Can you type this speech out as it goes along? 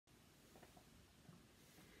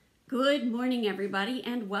Good morning, everybody,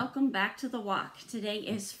 and welcome back to The Walk. Today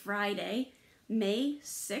is Friday, May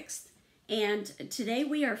 6th, and today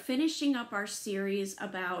we are finishing up our series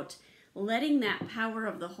about letting that power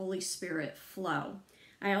of the Holy Spirit flow.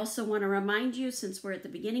 I also want to remind you, since we're at the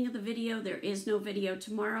beginning of the video, there is no video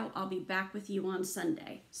tomorrow. I'll be back with you on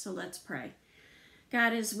Sunday, so let's pray.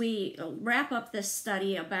 God, as we wrap up this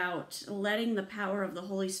study about letting the power of the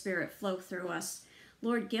Holy Spirit flow through us,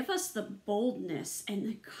 Lord, give us the boldness and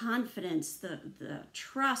the confidence, the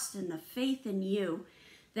trust and the faith in you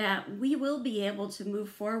that we will be able to move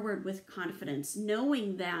forward with confidence,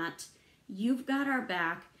 knowing that you've got our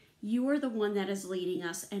back, you are the one that is leading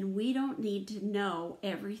us, and we don't need to know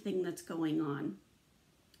everything that's going on.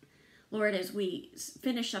 Lord, as we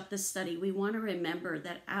finish up this study, we want to remember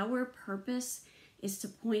that our purpose is to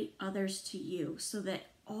point others to you so that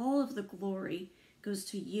all of the glory goes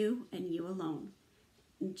to you and you alone.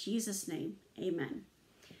 In Jesus' name, amen.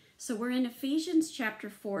 So we're in Ephesians chapter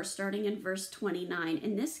 4, starting in verse 29,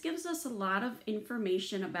 and this gives us a lot of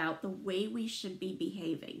information about the way we should be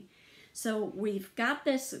behaving. So we've got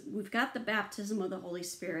the baptism of the Holy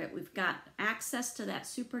Spirit, we've got access to that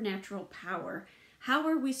supernatural power. How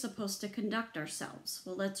are we supposed to conduct ourselves?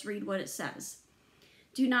 Well, let's read what it says.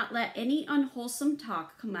 Do not let any unwholesome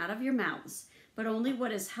talk come out of your mouths, but only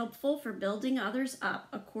what is helpful for building others up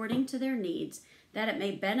according to their needs, that it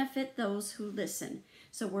may benefit those who listen.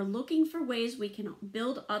 So we're looking for ways we can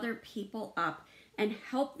build other people up and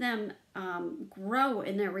help them grow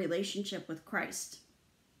in their relationship with Christ.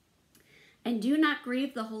 And do not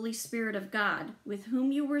grieve the Holy Spirit of God, with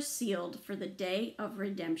whom you were sealed for the day of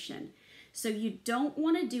redemption. So you don't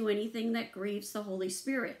want to do anything that grieves the Holy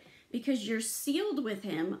Spirit, because you're sealed with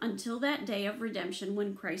him until that day of redemption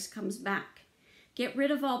when Christ comes back. Get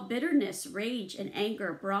rid of all bitterness, rage, and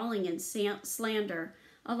anger, brawling, and slander,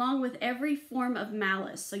 along with every form of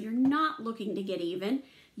malice. So you're not looking to get even.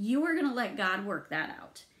 You are going to let God work that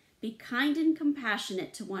out. Be kind and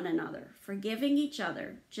compassionate to one another, forgiving each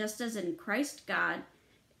other, just as in Christ God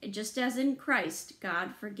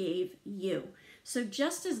forgave you. So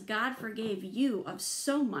just as God forgave you of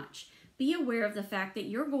so much, be aware of the fact that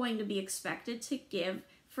you're going to be expected to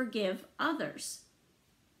forgive others.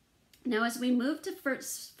 Now, as we move to 1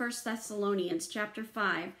 Thessalonians chapter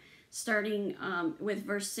 5, starting with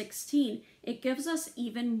verse 16, it gives us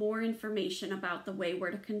even more information about the way we're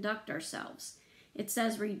to conduct ourselves. It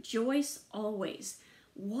says, rejoice always.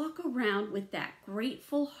 Walk around with that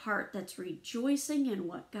grateful heart that's rejoicing in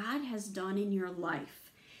what God has done in your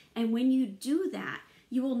life. And when you do that,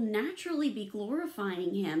 you will naturally be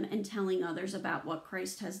glorifying him and telling others about what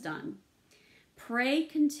Christ has done. Pray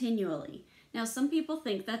continually. Now, some people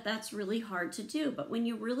think that that's really hard to do, but when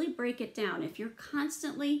you really break it down, if you're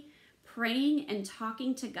constantly praying and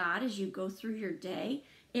talking to God as you go through your day,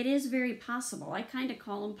 it is very possible. I kind of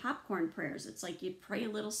call them popcorn prayers. It's like you pray a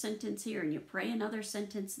little sentence here and you pray another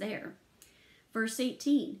sentence there. Verse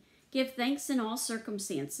 18, give thanks in all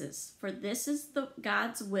circumstances, for this is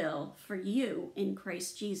God's will for you in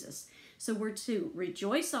Christ Jesus. So we're to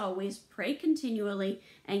rejoice always, pray continually,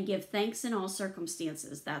 and give thanks in all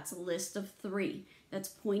circumstances. That's a list of 3. That's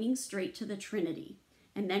pointing straight to the Trinity.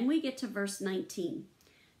 And then we get to verse 19.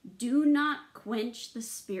 Do not quench the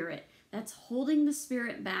Spirit. That's holding the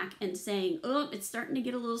Spirit back and saying, oh, it's starting to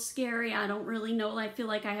get a little scary. I don't really know. I feel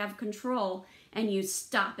like I have control. And you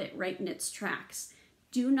stop it right in its tracks.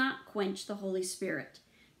 Do not quench the Holy Spirit.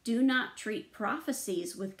 Do not treat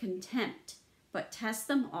prophecies with contempt, but test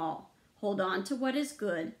them all. Hold on to what is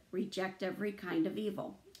good. Reject every kind of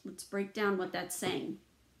evil. Let's break down what that's saying.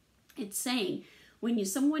 It's saying when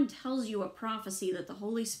someone tells you a prophecy that the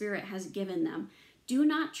Holy Spirit has given them, do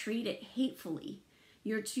not treat it hatefully.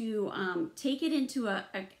 You're to take it into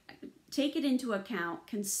account,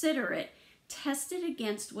 consider it, test it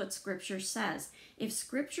against what Scripture says. If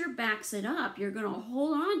Scripture backs it up, you're going to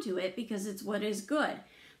hold on to it because it's what is good.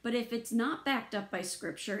 But if it's not backed up by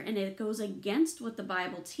Scripture and it goes against what the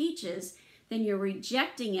Bible teaches, then you're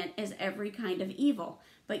rejecting it as every kind of evil.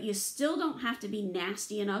 But you still don't have to be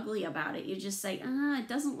nasty and ugly about it. You just say, it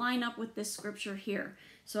doesn't line up with this Scripture here,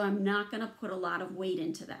 so I'm not going to put a lot of weight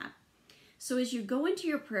into that. So as you go into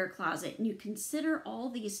your prayer closet and you consider all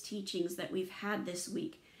these teachings that we've had this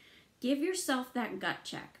week, give yourself that gut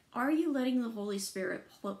check. Are you letting the Holy Spirit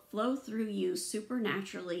flow through you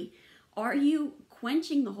supernaturally? Are you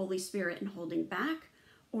quenching the Holy Spirit and holding back?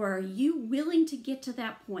 Or are you willing to get to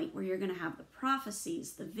that point where you're going to have the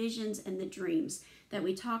prophecies, the visions, and the dreams that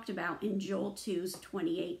we talked about in Joel 2's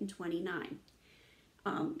 28 and 29?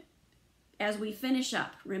 As we finish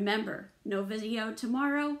up, remember, no video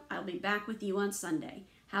tomorrow. I'll be back with you on Sunday.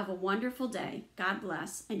 Have a wonderful day. God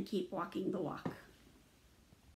bless, and keep walking the walk.